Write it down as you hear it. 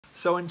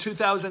So in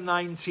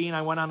 2019,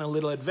 I went on a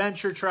little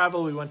adventure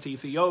travel. We went to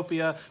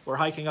Ethiopia. We're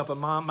hiking up a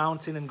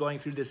mountain and going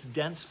through this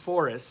dense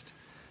forest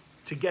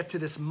to get to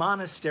this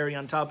monastery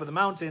on top of the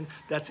mountain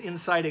that's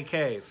inside a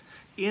cave.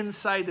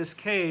 Inside this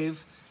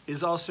cave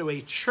is also a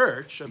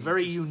church, a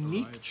very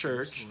unique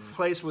church, a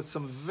place with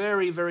some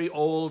very, very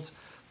old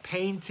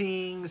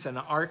paintings and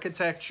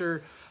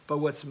architecture. But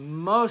what's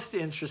most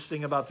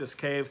interesting about this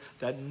cave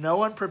that no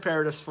one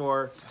prepared us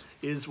for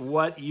is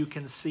what you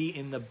can see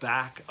in the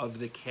back of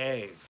the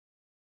cave.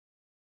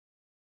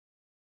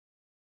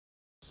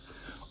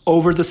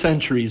 Over the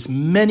centuries,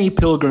 many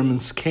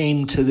pilgrims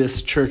came to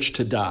this church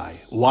to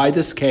die. Why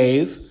this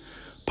cave?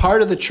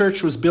 Part of the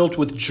church was built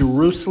with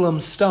Jerusalem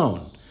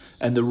stone,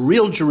 and the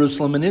real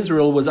Jerusalem in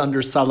Israel was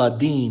under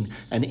Saladin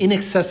and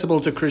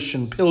inaccessible to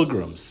Christian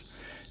pilgrims.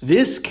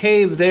 This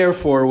cave,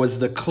 therefore, was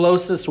the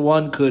closest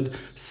one could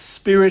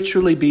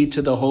spiritually be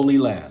to the Holy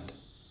Land.